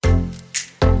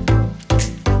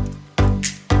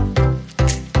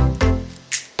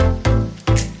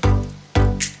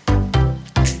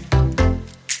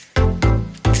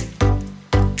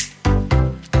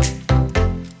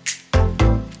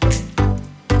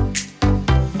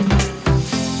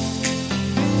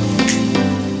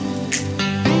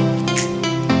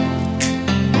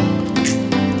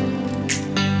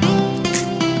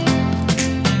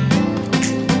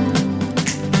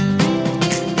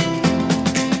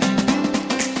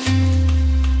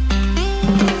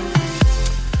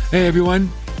Hey everyone,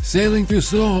 Sailing Through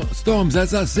Storms,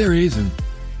 that's our series, and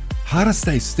how to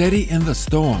stay steady in the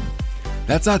storm.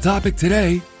 That's our topic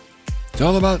today. It's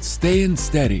all about staying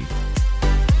steady.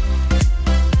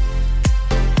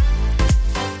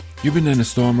 You've been in a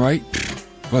storm, right?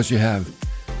 Of course you have.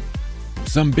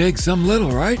 Some big, some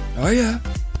little, right? Oh yeah.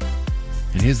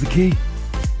 And here's the key.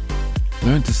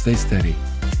 Learn to stay steady.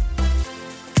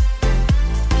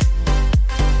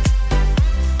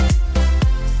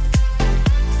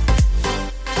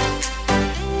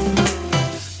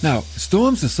 Now,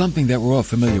 storms are something that we're all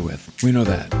familiar with. We know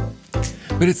that.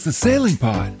 But it's the sailing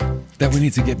part that we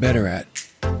need to get better at.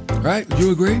 Right? Would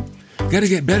you agree? Got to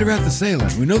get better at the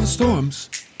sailing. We know the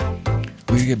storms.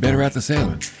 We can get better at the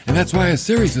sailing. And that's why our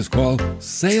series is called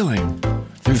Sailing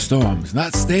Through Storms.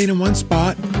 Not staying in one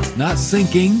spot, not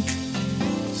sinking,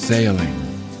 sailing.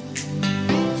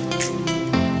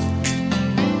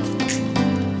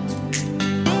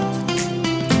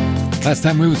 Last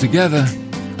time we were together,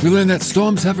 we learned that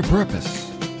storms have a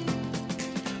purpose.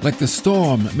 Like the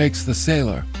storm makes the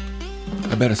sailor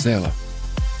a better sailor.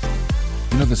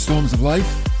 You know, the storms of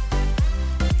life,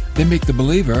 they make the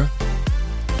believer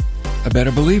a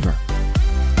better believer.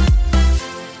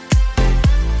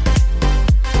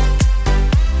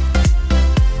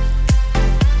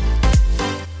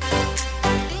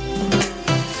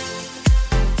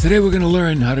 Today we're going to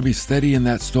learn how to be steady in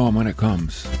that storm when it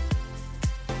comes.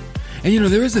 And you know,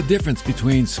 there is a difference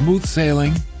between smooth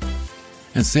sailing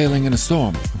and sailing in a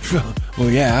storm. Well,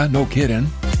 yeah, no kidding.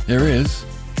 There is.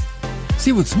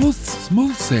 See, with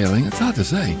smooth sailing, it's hard to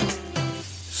say.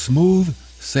 Smooth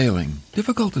sailing.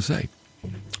 Difficult to say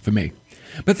for me.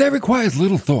 But that requires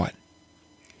little thought.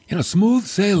 You know, smooth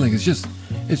sailing is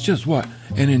just what?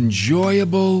 An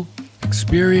enjoyable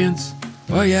experience.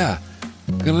 Oh, yeah.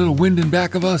 Got a little wind in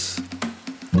back of us.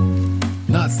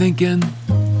 Not thinking.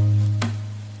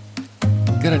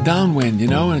 Got a downwind, you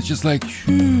know, and it's just like,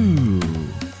 whew.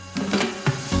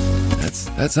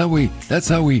 That's how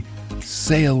we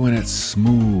sail when it's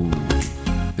smooth.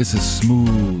 This is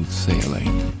smooth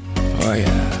sailing. Oh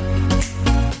yeah.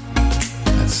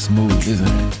 That's smooth, isn't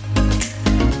it?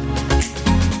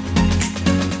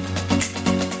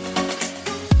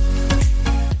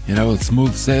 You know, with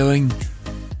smooth sailing,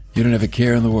 you don't have a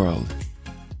care in the world.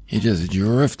 You just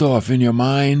drift off in your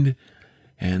mind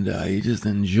and you just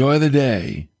enjoy the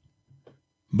day.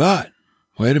 But,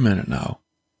 wait a minute now.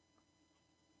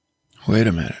 Wait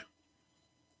a minute.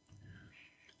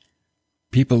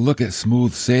 People look at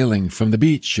smooth sailing from the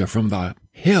beach or from the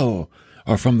hill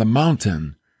or from the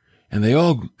mountain, and they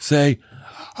all say,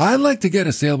 I'd like to get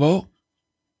a sailboat.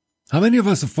 How many of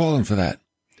us have fallen for that?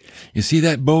 You see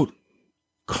that boat,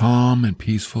 calm and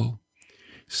peaceful,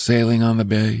 sailing on the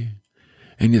bay,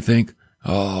 and you think,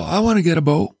 oh, I want to get a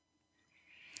boat.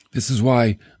 This is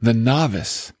why the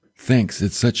novice thinks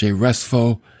it's such a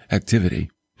restful activity.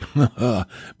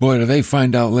 Boy, do they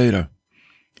find out later.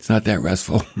 It's not that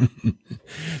restful.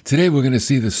 Today we're going to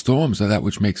see the storms are that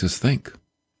which makes us think.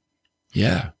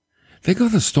 Yeah. Think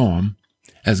of the storm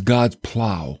as God's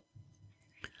plow.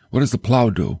 What does the plow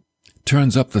do?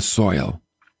 Turns up the soil.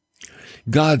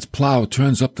 God's plow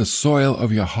turns up the soil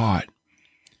of your heart,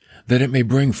 that it may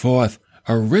bring forth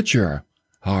a richer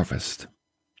harvest.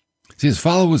 See, as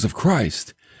followers of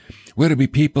Christ, we're to be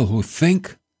people who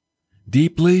think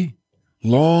deeply,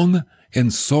 long,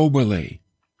 and soberly.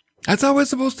 That's how we're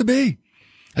supposed to be.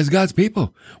 As God's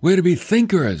people, we're to be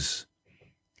thinkers,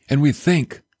 and we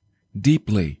think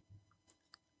deeply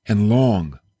and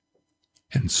long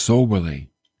and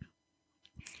soberly.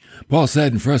 Paul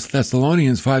said in 1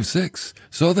 Thessalonians 5:6,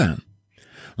 so then,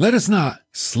 let us not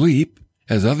sleep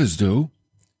as others do,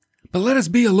 but let us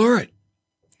be alert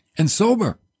and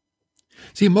sober.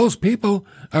 See, most people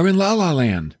are in la-la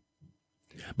land.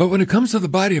 But when it comes to the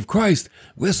body of Christ,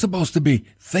 we're supposed to be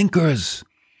thinkers.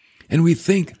 And we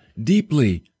think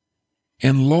deeply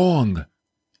and long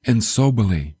and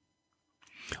soberly.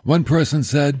 One person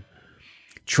said,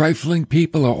 trifling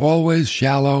people are always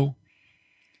shallow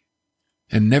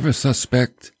and never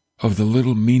suspect of the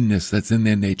little meanness that's in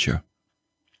their nature.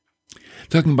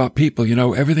 Talking about people, you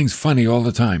know, everything's funny all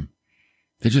the time.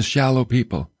 They're just shallow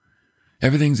people.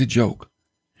 Everything's a joke.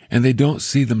 And they don't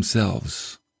see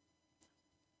themselves.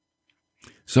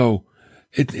 So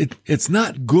it's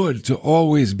not good to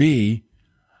always be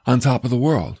on top of the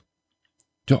world,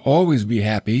 to always be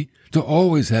happy, to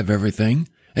always have everything.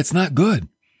 It's not good.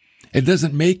 It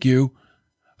doesn't make you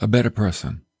a better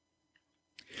person.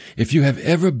 If you have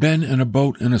ever been in a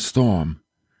boat in a storm,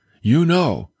 you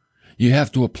know you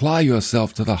have to apply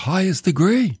yourself to the highest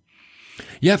degree.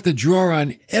 You have to draw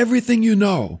on everything you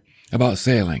know about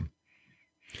sailing.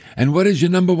 And what is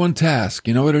your number one task?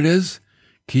 You know what it is?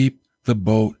 Keep the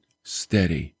boat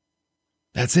steady.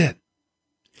 That's it.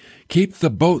 Keep the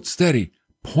boat steady.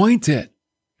 Point it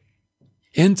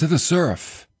into the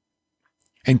surf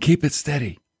and keep it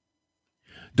steady.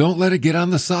 Don't let it get on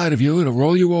the side of you. It'll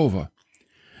roll you over.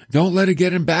 Don't let it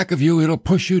get in back of you. It'll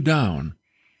push you down.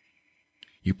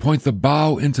 You point the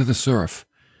bow into the surf,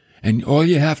 and all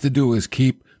you have to do is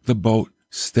keep the boat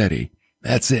steady.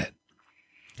 That's it.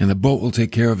 And the boat will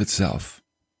take care of itself.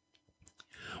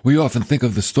 We often think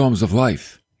of the storms of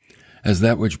life as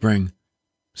that which bring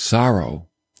sorrow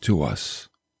to us.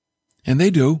 And they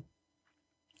do.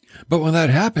 But when that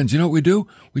happens, you know what we do?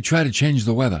 We try to change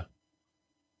the weather.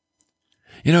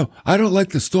 I don't like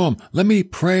the storm. Let me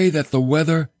pray that the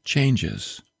weather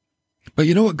changes. But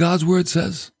you know what God's word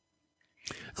says?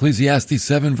 Ecclesiastes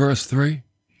 7 verse 3.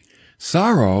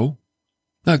 Sorrow,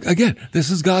 now again,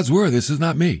 this is God's word. This is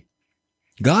not me.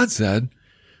 God said,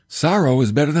 sorrow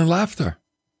is better than laughter.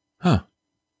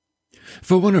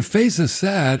 For when a face is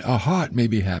sad, a heart may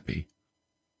be happy.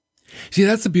 See,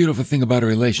 that's the beautiful thing about a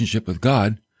relationship with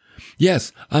God.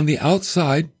 Yes, on the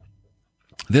outside,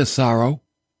 there's sorrow.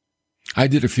 I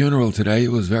did a funeral today.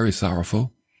 It was very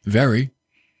sorrowful. Very.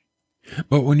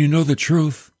 But when you know the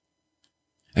truth,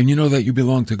 and you know that you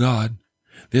belong to God,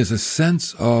 there's a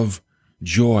sense of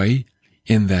joy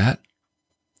in that.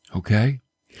 Okay?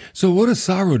 So what does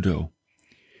sorrow do?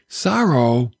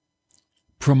 Sorrow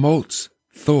promotes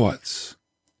thoughts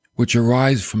which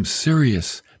arise from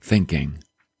serious thinking.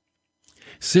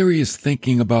 Serious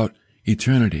thinking about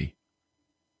eternity.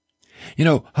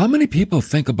 How many people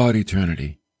think about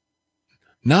eternity?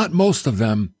 Not most of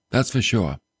them, that's for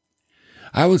sure.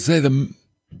 I would say the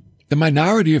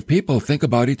minority of people think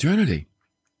about eternity.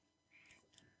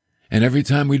 And every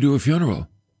time we do a funeral,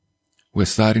 we're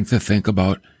starting to think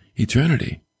about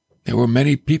eternity. There were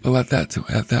many people at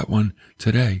that one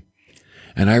today.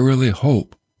 And I really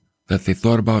hope that they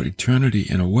thought about eternity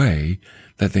in a way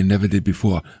that they never did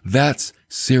before. That's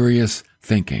serious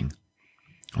thinking.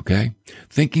 Okay?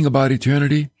 Thinking about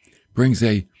eternity brings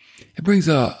a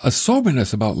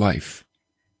soberness about life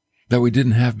that we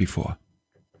didn't have before.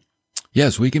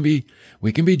 Yes, we can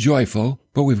be joyful,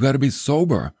 but we've got to be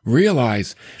sober.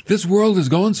 Realize this world is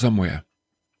going somewhere.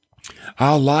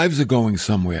 Our lives are going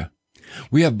somewhere.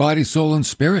 We have body, soul, and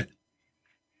spirit.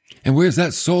 And where's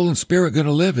that soul and spirit going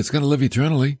to live? It's going to live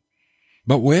eternally.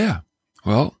 But where?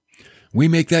 Well, we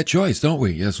make that choice, don't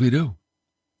we? Yes, we do.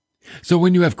 So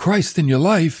when you have Christ in your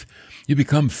life, you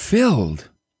become filled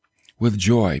with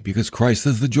joy because Christ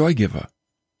is the joy giver.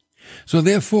 So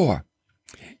therefore,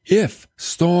 if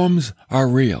storms are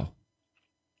real,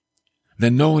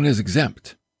 then no one is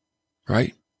exempt,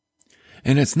 right?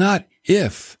 And it's not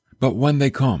if, but when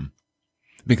they come,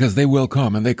 because they will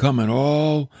come, and they come in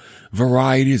all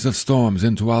varieties of storms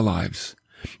into our lives.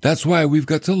 That's why we've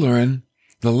got to learn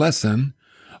the lesson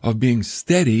of being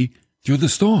steady through the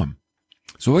storm.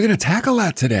 So we're going to tackle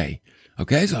that today.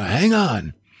 Okay, so hang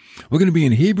on. We're going to be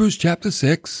in Hebrews chapter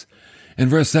 6 and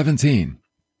verse 17.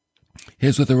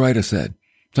 Here's what the writer said.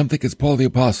 Some think it's Paul the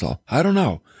Apostle. I don't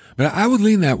know, but I would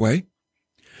lean that way.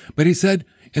 But he said,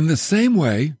 in the same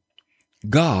way,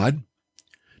 God,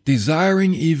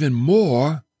 desiring even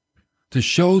more to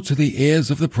show to the heirs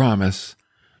of the promise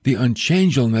the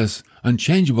unchangeableness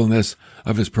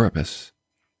of his purpose,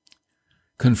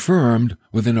 confirmed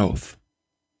with an oath.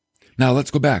 Now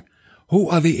let's go back. Who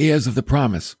are the heirs of the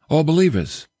promise? All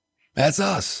believers. That's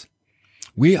us.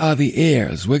 We are the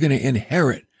heirs. We're going to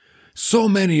inherit so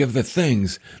many of the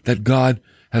things that God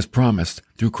has promised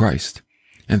through Christ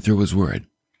and through his word.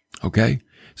 Okay?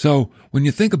 So when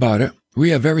you think about it,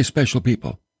 we are very special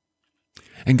people.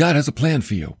 And God has a plan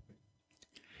for you.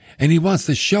 And he wants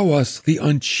to show us the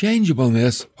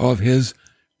unchangeableness of his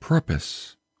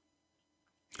purpose.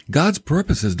 God's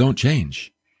purposes don't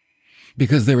change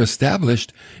because they're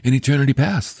established in eternity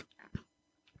past.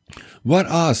 What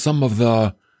are some of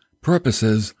the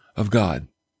purposes of God?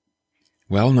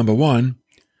 Well, number one,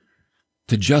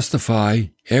 to justify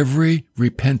every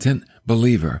repentant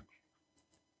believer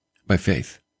by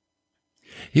faith.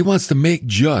 He wants to make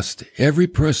just every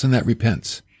person that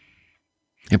repents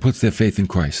and puts their faith in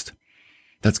Christ.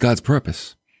 That's God's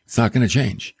purpose. It's not going to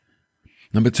change.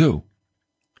 Number two,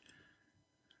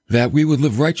 that we would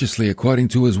live righteously according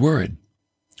to his word.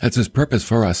 That's his purpose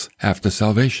for us after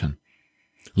salvation.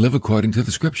 Live according to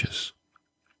the scriptures.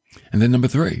 And then number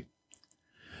three,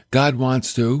 God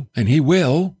wants to, and he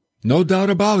will, no doubt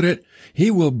about it,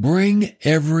 he will bring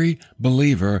every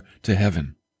believer to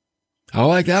heaven. I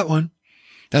like that one.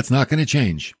 That's not going to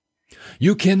change.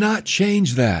 You cannot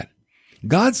change that.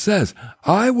 God says,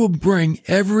 I will bring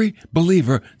every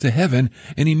believer to heaven,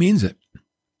 and he means it.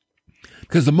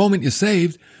 Because the moment you're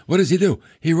saved, what does he do?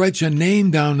 He writes your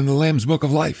name down in the Lamb's Book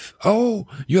of Life. Oh,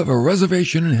 you have a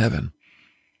reservation in heaven.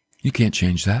 You can't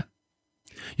change that.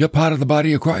 You're part of the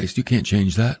body of Christ. You can't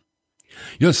change that.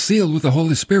 You're sealed with the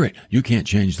Holy Spirit. You can't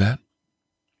change that.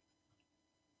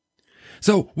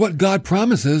 So what God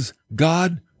promises,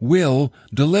 God will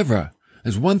deliver.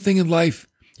 There's one thing in life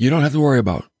you don't have to worry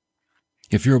about.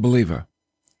 If you're a believer,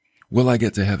 will I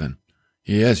get to heaven?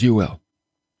 Yes, you will.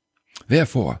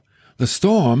 Therefore, the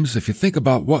storms, if you think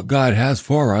about what God has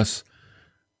for us,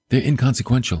 they're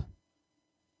inconsequential.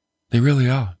 They really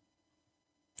are.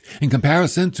 In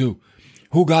comparison to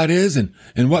who God is and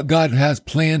what God has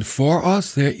planned for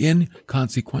us, they're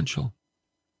inconsequential.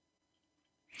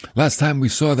 Last time we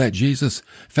saw that Jesus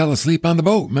fell asleep on the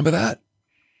boat. Remember that?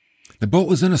 The boat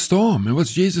was in a storm. And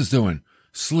what's Jesus doing?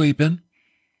 Sleeping.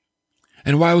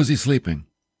 And why was he sleeping?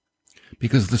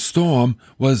 Because the storm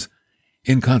was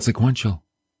inconsequential.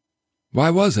 Why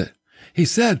was it? He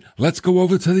said, let's go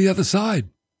over to the other side.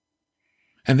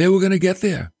 And they were going to get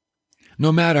there.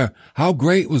 No matter how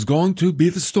great was going to be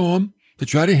the storm to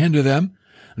try to hinder them,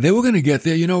 they were going to get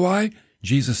there. You know why?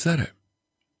 Jesus said it.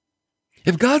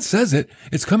 If God says it,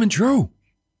 it's coming true.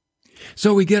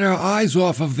 So we get our eyes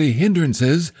off of the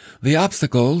hindrances, the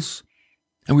obstacles,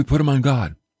 and we put them on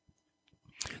God.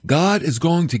 God is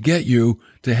going to get you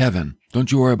to heaven.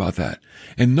 Don't you worry about that.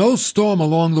 And no storm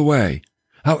along the way,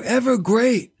 however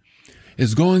great,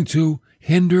 is going to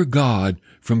hinder God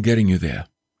from getting you there.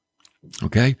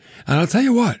 Okay? And I'll tell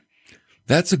you what,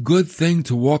 that's a good thing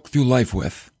to walk through life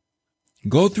with.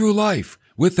 Go through life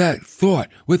with that thought,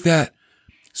 with that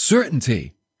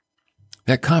certainty,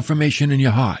 that confirmation in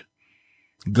your heart.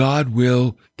 God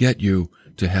will get you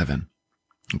to heaven.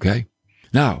 Okay?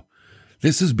 Now,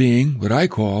 this is being what I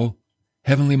call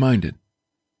heavenly minded.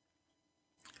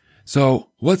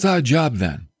 So what's our job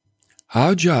then?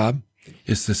 Our job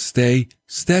is to stay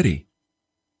steady.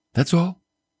 That's all.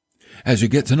 As you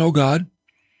get to know God,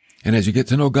 and as you get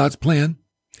to know God's plan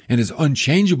and his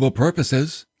unchangeable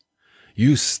purposes,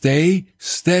 you stay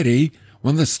steady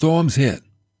when the storms hit.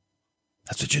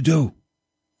 That's what you do.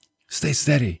 Stay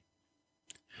steady.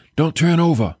 Don't turn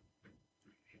over.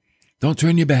 Don't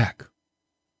turn your back.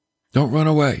 Don't run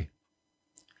away.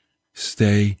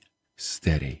 Stay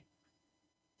steady.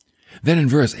 Then in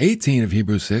verse 18 of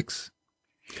Hebrews 6,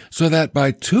 so that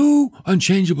by two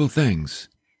unchangeable things,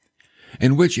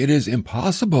 in which it is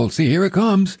impossible, see, here it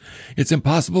comes, it's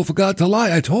impossible for God to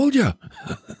lie. I told you.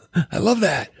 I love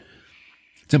that.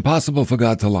 It's impossible for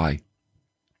God to lie.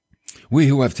 We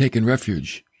who have taken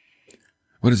refuge,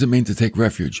 what does it mean to take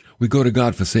refuge? We go to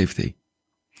God for safety.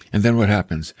 And then what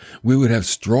happens? We would have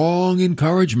strong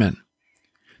encouragement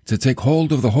to take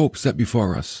hold of the hope set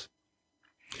before us.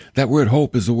 That word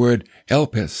hope is the word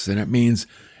elpis, and it means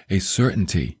a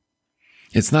certainty.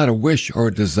 It's not a wish or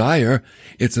a desire.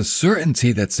 It's a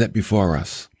certainty that's set before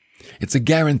us. It's a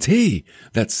guarantee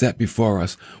that's set before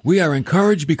us. We are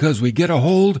encouraged because we get a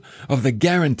hold of the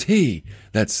guarantee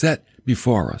that's set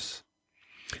before us.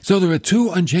 So there are two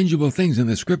unchangeable things in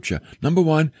the scripture. Number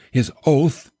one, his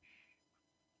oath.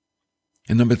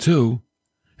 And number two,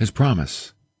 his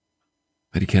promise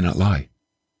that he cannot lie.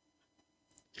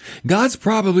 God's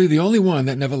probably the only one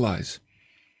that never lies.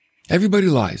 Everybody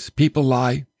lies. People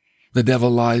lie. The devil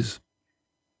lies.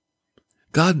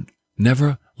 God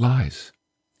never lies.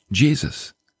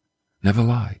 Jesus never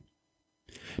lied.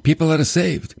 People that are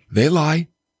saved, they lie.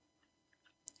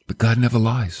 But God never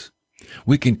lies.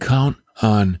 We can count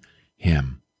on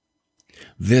him.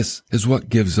 This is what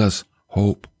gives us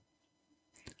hope.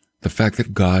 The fact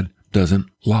that God doesn't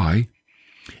lie,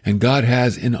 and God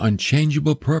has an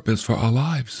unchangeable purpose for our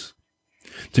lives,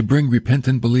 to bring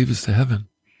repentant believers to heaven.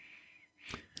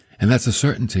 And that's a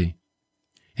certainty.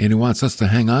 And he wants us to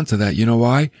hang on to that. You know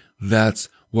why? That's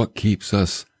what keeps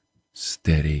us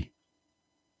steady.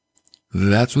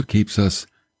 That's what keeps us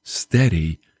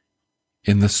steady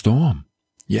in the storm.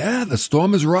 Yeah, the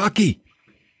storm is rocky,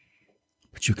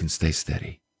 but you can stay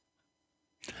steady.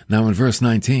 Now in verse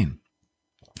 19,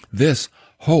 this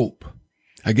hope,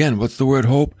 again, what's the word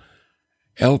hope?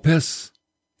 Elpis.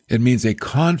 It means a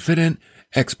confident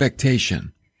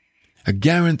expectation, a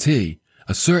guarantee,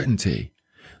 a certainty.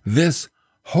 This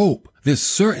hope, this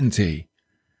certainty,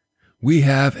 we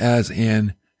have as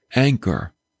an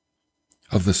anchor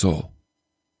of the soul.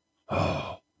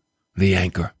 Oh, the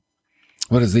anchor.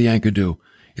 What does the anchor do?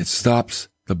 It stops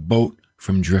the boat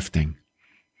from drifting.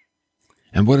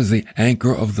 And what does the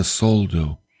anchor of the soul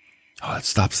do? Oh, it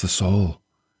stops the soul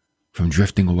from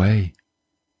drifting away.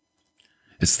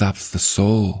 It stops the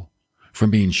soul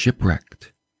from being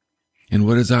shipwrecked. And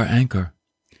what is our anchor?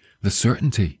 The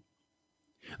certainty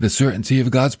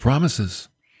of God's promises,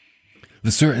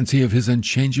 the certainty of his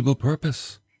unchangeable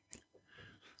purpose,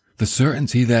 the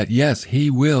certainty that, yes,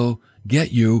 he will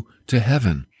get you to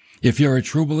heaven. If you're a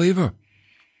true believer,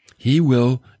 he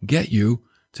will get you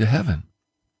to heaven.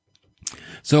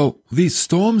 So these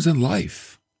storms in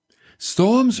life,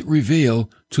 storms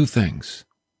reveal two things.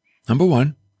 Number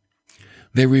one,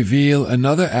 they reveal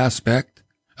another aspect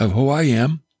of who I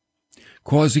am,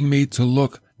 causing me to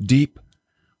look deep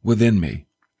within me.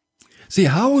 See,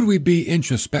 how would we be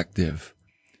introspective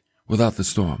without the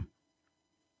storm?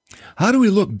 How do we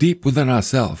look deep within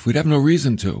ourselves? We'd have no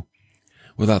reason to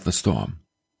without the storm.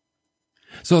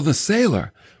 So the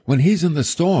sailor, when he's in the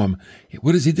storm,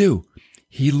 what does he do?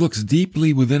 He looks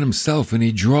deeply within himself and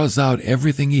he draws out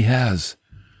everything he has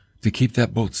to keep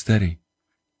that boat steady.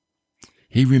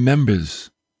 He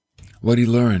remembers what he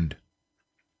learned.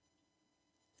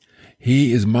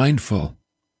 He is mindful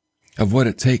of what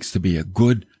it takes to be a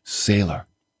good sailor.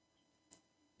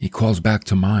 He calls back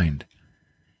to mind.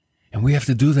 And we have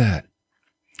to do that.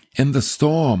 In the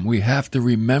storm, we have to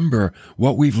remember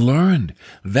what we've learned.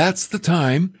 That's the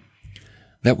time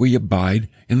that we abide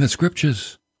in the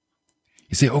scriptures.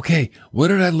 You say, okay, what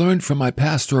did I learn from my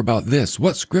pastor about this?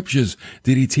 What scriptures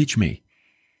did he teach me?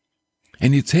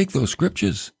 And you take those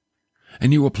scriptures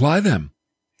and you apply them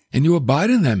and you abide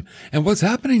in them. And what's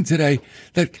happening today,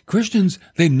 that Christians,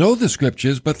 they know the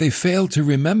scriptures, but they fail to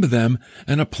remember them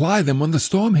and apply them when the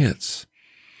storm hits.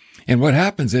 And what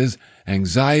happens is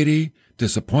anxiety,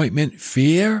 disappointment,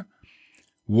 fear,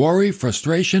 worry,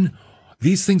 frustration,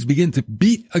 these things begin to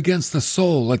beat against the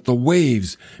soul like the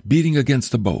waves beating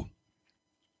against the boat.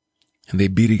 And they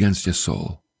beat against your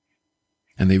soul.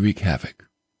 And they wreak havoc.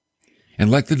 And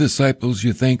like the disciples,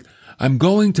 you think, I'm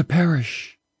going to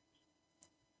perish.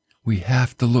 We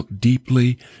have to look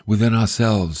deeply within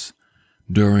ourselves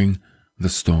during the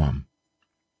storm.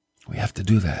 We have to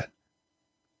do that.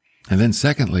 And then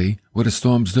secondly, what do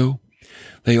storms do?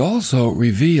 They also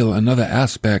reveal another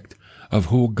aspect of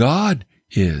who God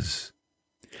is.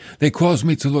 They cause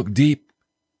me to look deep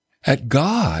at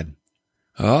God.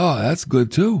 Oh, that's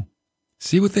good too.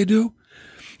 See what they do?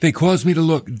 They cause me to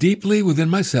look deeply within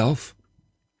myself,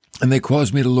 and they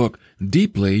cause me to look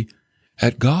deeply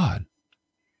at God.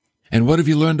 And what have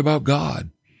you learned about God?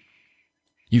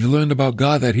 You've learned about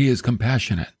God that he is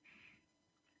compassionate.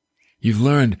 You've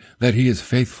learned that he is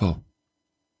faithful.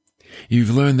 You've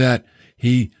learned that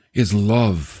he is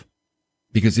love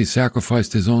because he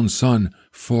sacrificed his own son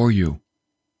for you.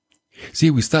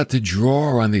 See, we start to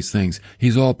draw on these things.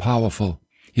 He's all powerful.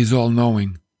 He's all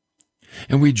knowing.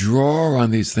 And we draw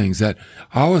on these things that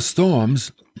our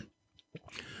storms,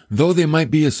 though they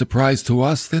might be a surprise to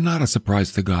us, they're not a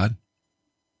surprise to God.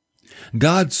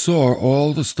 God saw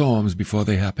all the storms before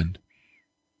they happened.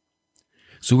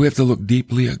 So we have to look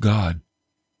deeply at God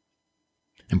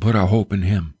and put our hope in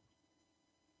him.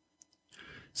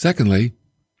 Secondly,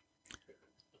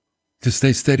 to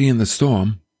stay steady in the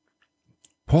storm,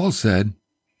 Paul said,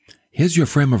 here's your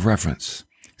frame of reference,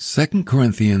 2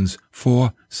 Corinthians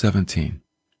 4:17.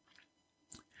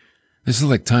 This is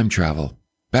like time travel,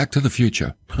 back to the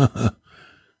future.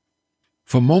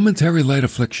 For momentary light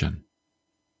affliction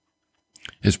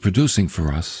is producing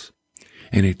for us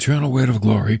an eternal weight of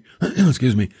glory,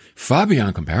 far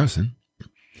beyond comparison.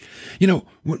 You know,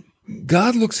 when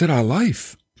God looks at our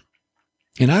life,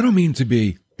 and I don't mean to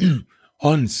be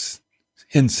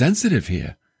insensitive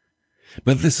here,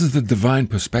 but this is the divine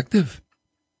perspective.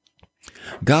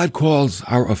 God calls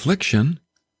our affliction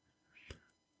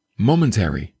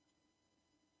momentary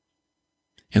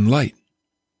and light.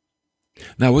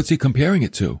 Now, what's he comparing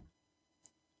it to?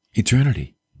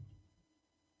 Eternity.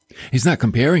 He's not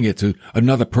comparing it to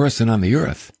another person on the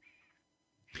earth.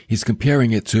 He's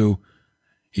comparing it to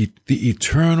the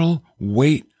eternal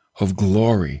weight of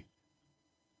glory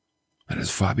that is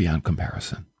far beyond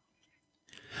comparison.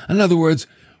 In other words,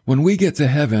 when we get to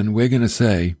heaven, we're going to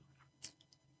say,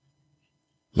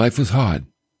 life was hard,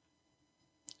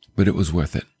 but it was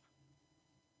worth it.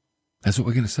 That's what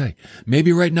we're going to say.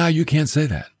 Maybe right now you can't say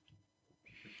that.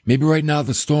 Maybe right now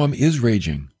the storm is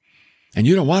raging, and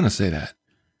you don't want to say that.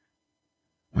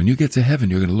 When you get to heaven,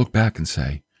 you're going to look back and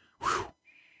say, whew,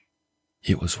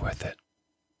 it was worth it.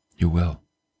 You will.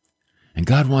 And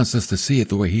God wants us to see it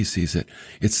the way he sees it.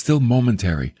 It's still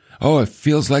momentary. Oh, it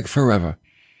feels like forever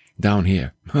down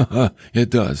here. It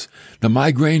does. The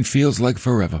migraine feels like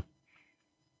forever.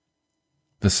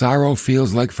 The sorrow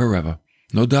feels like forever.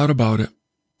 No doubt about it.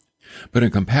 But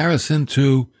in comparison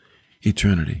to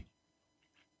eternity,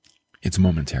 it's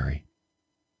momentary.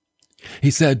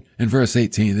 He said in verse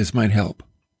 18, this might help.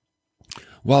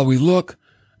 While we look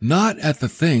not at the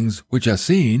things which are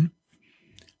seen,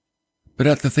 but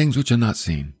at the things which are not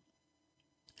seen.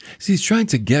 See, he's trying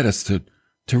to get us to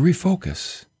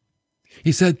refocus.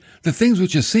 He said, the things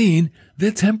which are seen,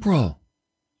 they're temporal.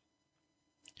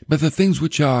 But the things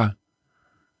which are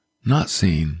not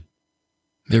seen,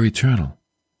 they're eternal.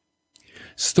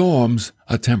 Storms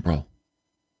are temporal.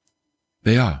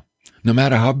 They are. No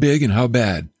matter how big and how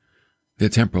bad, they're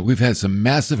temporal. We've had some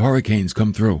massive hurricanes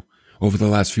come through over the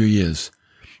last few years.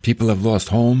 People have lost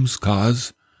homes,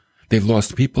 cars. They've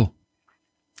lost people.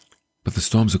 But the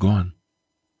storms are gone.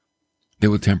 They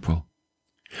were temporal.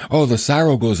 Oh, the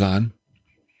sorrow goes on,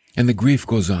 and the grief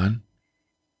goes on,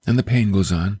 and the pain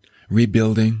goes on.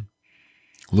 Rebuilding,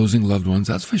 losing loved ones,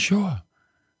 that's for sure.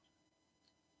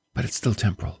 But it's still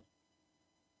temporal.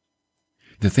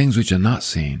 The things which are not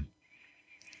seen,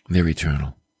 they're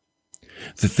eternal.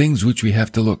 The things which we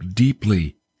have to look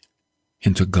deeply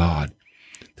into God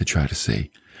to try to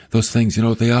see. Those things, you know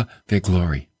what they are? They're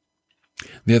glory.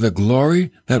 They're the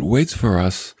glory that waits for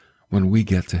us when we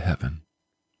get to heaven.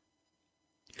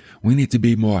 We need to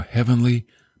be more heavenly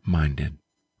minded.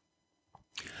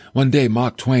 One day,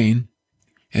 Mark Twain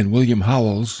and William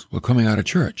Howells were coming out of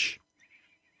church,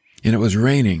 and it was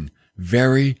raining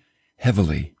very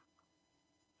heavily.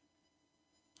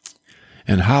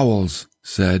 And Howells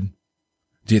said,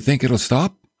 "Do you think it'll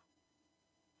stop?"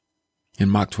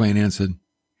 And Mark Twain answered,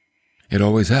 "It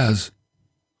always has."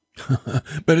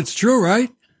 But it's true,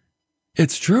 right?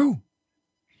 It's true.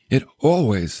 It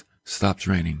always stops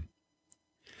raining.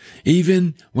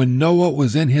 Even when Noah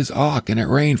was in his ark and it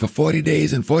rained for 40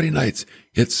 days and 40 nights,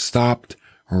 it stopped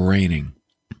raining.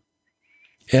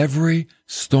 Every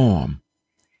storm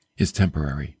is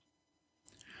temporary.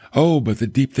 Oh, but the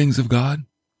deep things of God,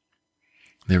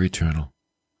 they're eternal.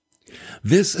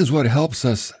 This is what helps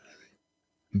us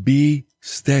be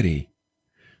steady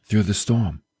through the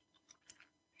storm.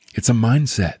 It's a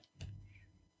mindset.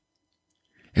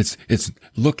 It's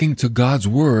looking to God's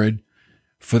word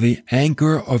for the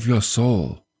anchor of your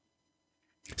soul.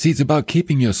 See, it's about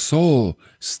keeping your soul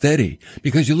steady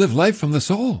because you live life from the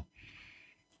soul.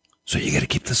 So you got to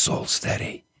keep the soul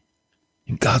steady.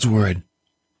 In God's word,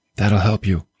 that'll help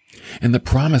you. And the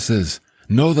promises,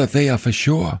 know that they are for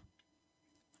sure.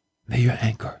 They're your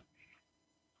anchor.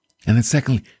 And then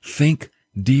secondly, think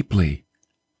deeply.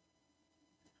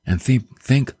 And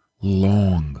think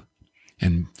long.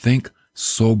 And think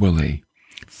soberly.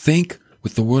 Think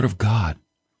with the word of God.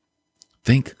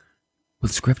 Think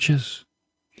with scriptures.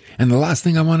 And the last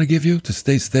thing I want to give you to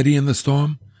stay steady in the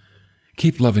storm,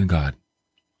 keep loving God.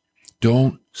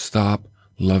 Don't stop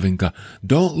loving God.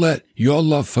 Don't let your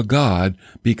love for God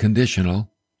be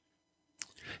conditional.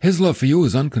 His love for you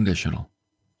is unconditional.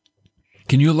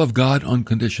 Can you love God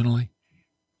unconditionally?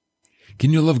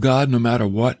 Can you love God no matter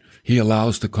what He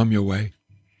allows to come your way?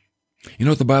 You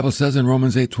know what the Bible says in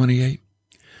Romans 8:28?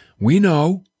 We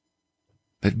know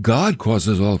that God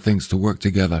causes all things to work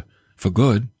together for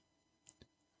good.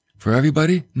 For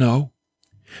everybody? No.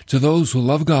 To those who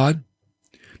love God,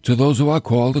 to those who are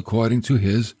called according to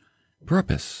His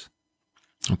purpose.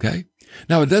 Okay?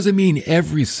 Now, it doesn't mean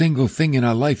every single thing in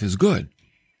our life is good,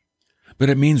 but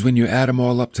it means when you add them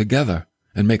all up together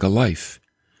and make a life,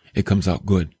 it comes out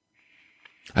good.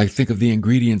 I think of the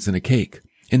ingredients in a cake.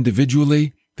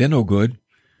 Individually, they're no good.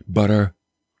 Butter,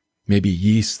 maybe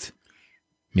yeast,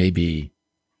 maybe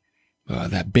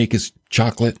that baker's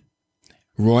chocolate,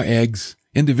 raw eggs.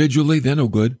 Individually, they're no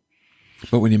good.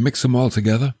 But when you mix them all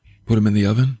together, put them in the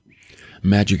oven,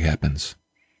 magic happens.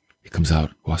 It comes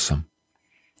out awesome.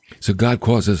 So God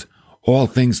causes all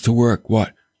things to work,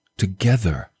 what?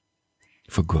 Together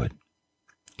for good.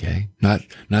 Okay? Not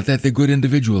that they're good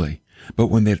individually, but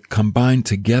when they're combined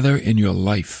together in your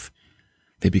life,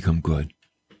 they become good.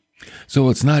 So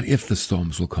it's not if the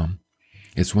storms will come,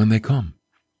 it's when they come.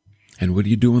 And what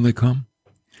do you do when they come?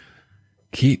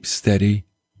 Keep steady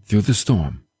through the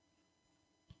storm.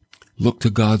 Look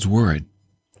to God's word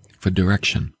for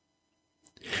direction.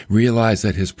 Realize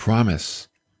that His promise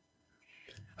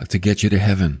to get you to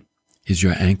heaven is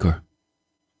your anchor.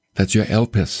 That's your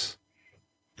elpis.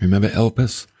 Remember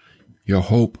elpis? Your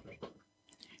hope.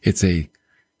 It's a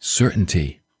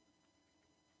certainty.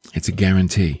 It's a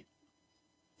guarantee.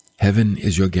 Heaven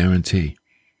is your guarantee.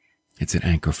 It's an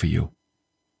anchor for you.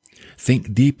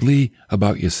 Think deeply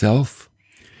about yourself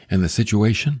and the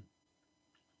situation.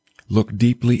 Look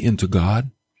deeply into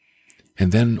God.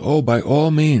 And then, by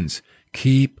all means,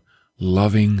 keep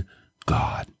loving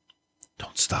God.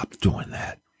 Don't stop doing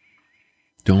that.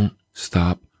 Don't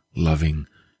stop loving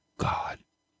God.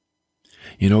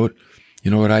 You know what? You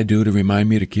know what I do to remind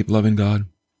me to keep loving God?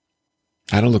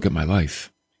 I don't look at my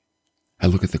life. I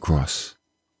look at the cross.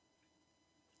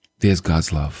 There's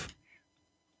God's love.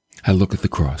 I look at the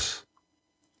cross.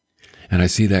 And I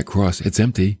see that cross. It's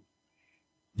empty.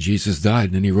 Jesus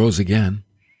died and he rose again.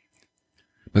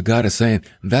 But God is saying,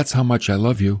 that's how much I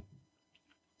love you.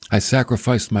 I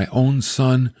sacrificed my own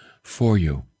son for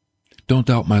you. Don't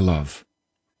doubt my love.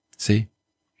 See?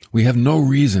 We have no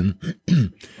reason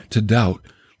to doubt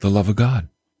the love of God.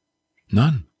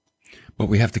 None. But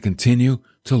we have to continue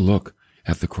to look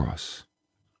at the cross.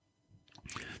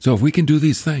 So if we can do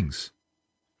these things,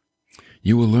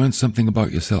 you will learn something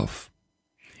about yourself.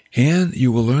 And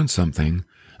you will learn something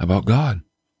about God.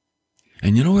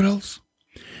 And you know what else?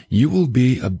 You will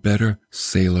be a better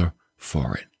sailor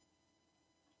for it.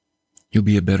 You'll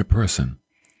be a better person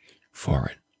for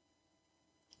it.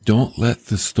 Don't let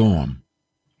the storm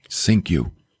sink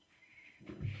you.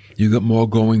 You've got more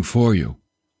going for you.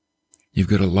 You've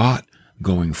got a lot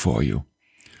going for you.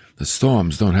 The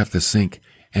storms don't have to sink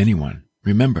anyone.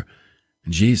 Remember,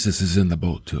 Jesus is in the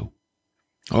boat too.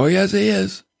 Oh, yes, he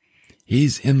is.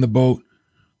 He's in the boat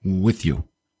with you.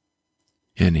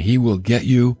 And he will get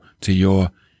you to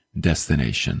your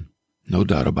destination. No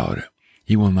doubt about it.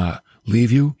 He will not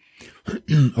leave you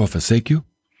or forsake you.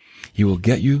 He will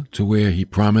get you to where he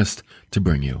promised to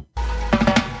bring you.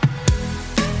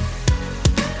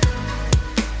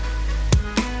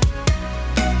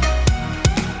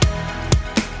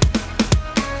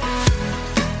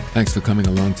 Thanks for coming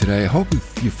along today. I hope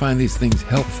you find these things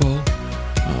helpful.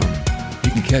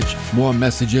 You can catch more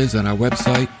messages on our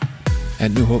website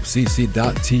at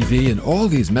newhopecc.tv, and all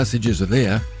these messages are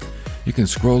there. You can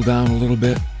scroll down a little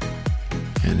bit,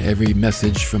 and every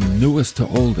message from newest to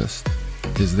oldest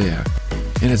is there.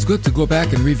 And it's good to go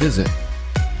back and revisit,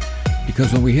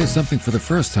 because when we hear something for the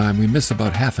first time, we miss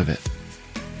about half of it.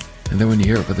 And then when you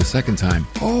hear it for the second time,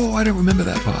 oh, I don't remember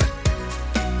that part.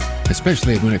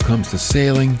 Especially when it comes to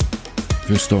sailing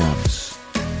through storms.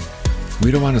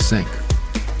 We don't want to sink.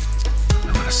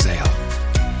 I want to sail.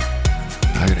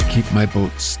 I got to keep my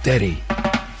boat steady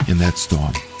in that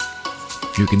storm.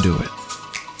 You can do it.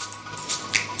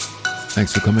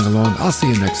 Thanks for coming along. I'll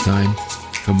see you next time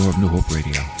for more of New Hope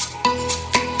Radio.